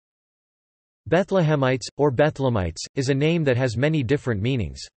Bethlehemites, or Bethlehemites, is a name that has many different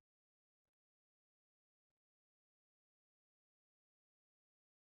meanings.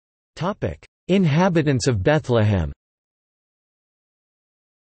 Inhabitants of Bethlehem.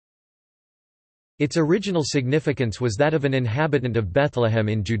 Its original significance was that of an inhabitant of Bethlehem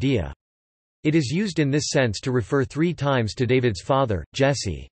in Judea. It is used in this sense to refer 3 times to David's father,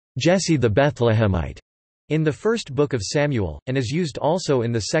 Jesse the Bethlehemite, in the first book of Samuel, and is used also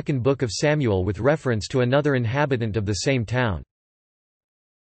in the second book of Samuel with reference to another inhabitant of the same town.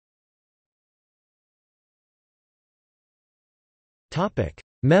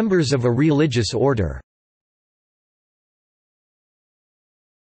 Members of a religious order.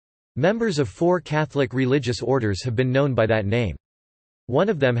 Members of 4 Catholic religious orders have been known by that name. One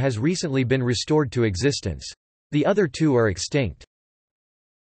of them has recently been restored to existence. The other 2 are extinct.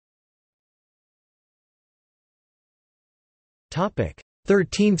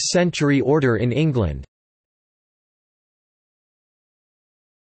 13th century order in England.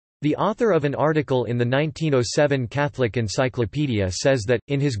 The author of an article in the 1907 Catholic Encyclopedia says that,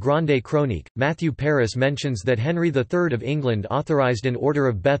 in his Grande Chronique, Matthew Paris mentions that Henry III of England authorised an order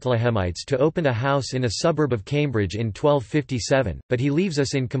of Bethlehemites to open a house in a suburb of Cambridge in 1257, but he leaves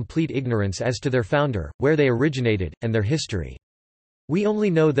us in complete ignorance as to their founder, where they originated, and their history. We only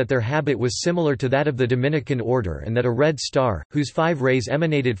know that their habit was similar to that of the Dominican order and that a red star, whose 5 rays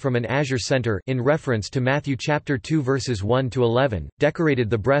emanated from an azure center in reference to Matthew chapter 2 verses 1–11, decorated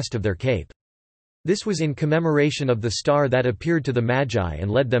the breast of their cape. This was in commemoration of the star that appeared to the Magi and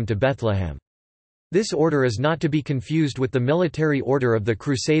led them to Bethlehem. This order is not to be confused with the military order of the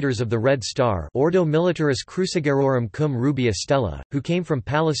Crusaders of the Red Star, Ordo Militaris Crucigerorum cum Rubia Stella, who came from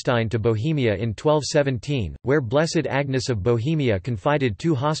Palestine to Bohemia in 1217, where Blessed Agnes of Bohemia confided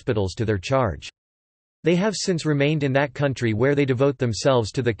 2 hospitals to their charge. They have since remained in that country where they devote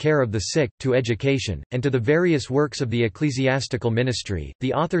themselves to the care of the sick, to education, and to the various works of the ecclesiastical ministry.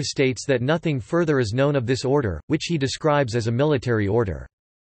 The author states that nothing further is known of this order, which he describes as a military order.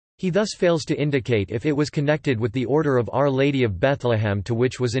 He thus fails to indicate if it was connected with the Order of Our Lady of Bethlehem, to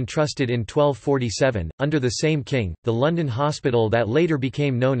which was entrusted in 1247, under the same king, the London hospital that later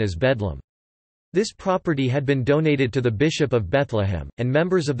became known as Bedlam. This property had been donated to the Bishop of Bethlehem, and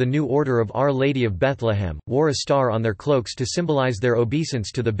members of the new Order of Our Lady of Bethlehem wore a star on their cloaks to symbolize their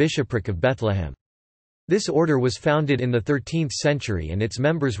obeisance to the bishopric of Bethlehem. This order was founded in the 13th century and its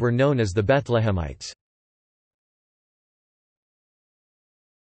members were known as the Bethlehemites.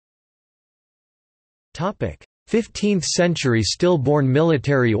 15th century stillborn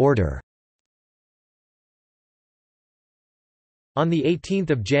military order. On 18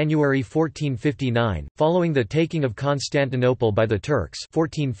 January 1459, following the taking of Constantinople by the Turks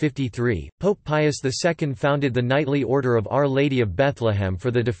 1453, Pope Pius II founded the Knightly Order of Our Lady of Bethlehem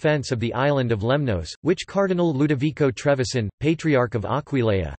for the defence of the island of Lemnos, which Cardinal Ludovico Trevisan, Patriarch of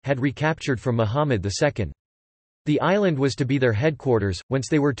Aquileia, had recaptured from Muhammad II. The island was to be their headquarters, whence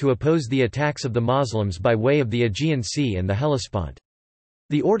they were to oppose the attacks of the Muslims by way of the Aegean Sea and the Hellespont.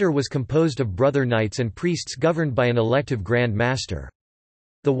 The order was composed of brother knights and priests governed by an elective Grand Master.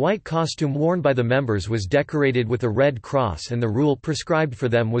 The white costume worn by the members was decorated with a red cross, and the rule prescribed for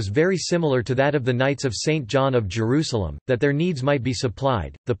them was very similar to that of the Knights of St. John of Jerusalem, that their needs might be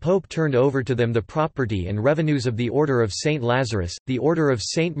supplied. The Pope turned over to them the property and revenues of the Order of St. Lazarus, the Order of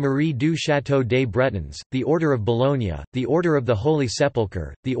St. Marie du Château des Bretons, the Order of Bologna, the Order of the Holy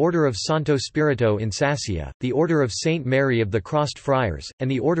Sepulchre, the Order of Santo Spirito in Sassia, the Order of St. Mary of the Crossed Friars, and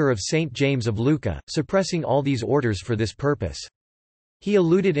the Order of St. James of Lucca, suppressing all these orders for this purpose. He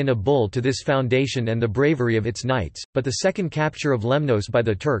alluded in a bull to this foundation and the bravery of its knights, but the second capture of Lemnos by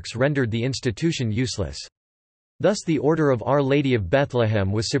the Turks rendered the institution useless. Thus the Order of Our Lady of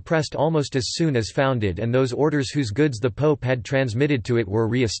Bethlehem was suppressed almost as soon as founded, and those orders whose goods the Pope had transmitted to it were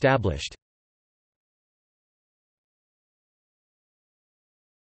re-established.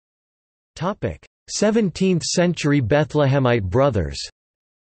 Topic: 17th century Bethlehemite Brothers.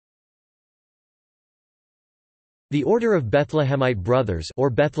 The Order of Bethlehemite Brothers, or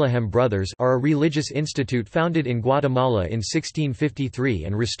Bethlehem Brothers, are a religious institute founded in Guatemala in 1653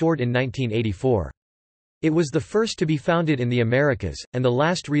 and restored in 1984. It was the first to be founded in the Americas, and the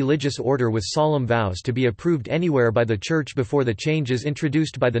last religious order with solemn vows to be approved anywhere by the Church before the changes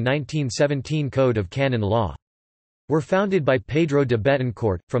introduced by the 1917 Code of Canon Law. Were founded by Pedro de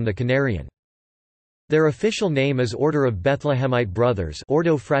Betancourt, from the Canarian. Their official name is Order of Bethlehemite Brothers,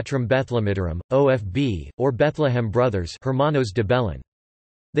 Ordo Fratrum Bethlehemitorum, OFB, or Bethlehem Brothers, Hermanos de Belén.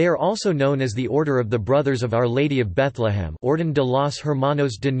 They are also known as the Order of the Brothers of Our Lady of Bethlehem, Orden de los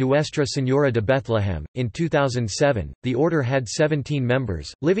Hermanos de Nuestra Señora de Bethlehem. In 2007, the order had 17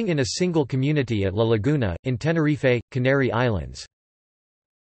 members, living in a single community at La Laguna, in Tenerife, Canary Islands.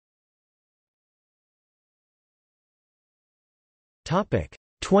 Topic: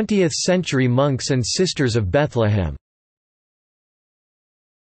 20th-century monks and sisters of Bethlehem.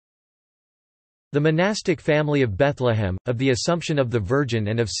 The monastic family of Bethlehem, of the Assumption of the Virgin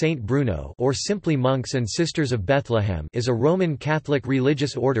and of Saint Bruno, or simply Monks and Sisters of Bethlehem, is a Roman Catholic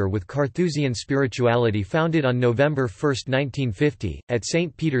religious order with Carthusian spirituality founded on November 1, 1950, at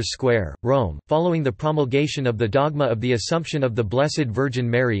St. Peter's Square, Rome, following the promulgation of the dogma of the Assumption of the Blessed Virgin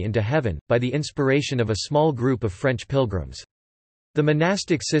Mary into heaven, by the inspiration of a small group of French pilgrims. The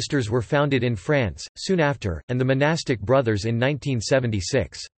monastic sisters were founded in France, soon after, and the monastic brothers in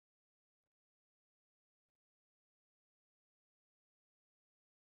 1976.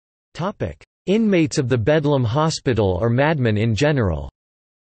 Inmates of the Bedlam Hospital or madmen in general.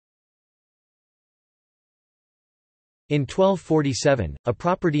 In 1247, a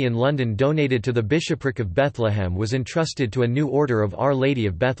property in London donated to the bishopric of Bethlehem was entrusted to a new order of Our Lady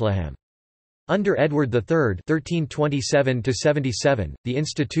of Bethlehem. Under Edward III (1327–77), the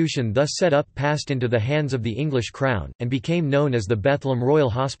institution thus set up passed into the hands of the English crown, and became known as the Bethlem Royal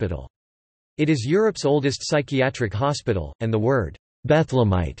Hospital. It is Europe's oldest psychiatric hospital, and the word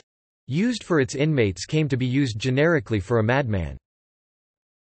Bethlehemite used for its inmates came to be used generically for a madman.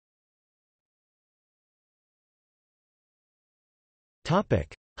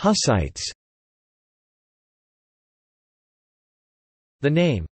 Hussites. The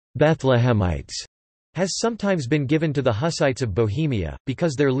name Bethlehemites has sometimes been given to the Hussites of Bohemia,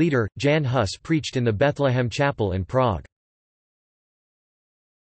 because their leader, Jan Hus, preached in the Bethlehem Chapel in Prague.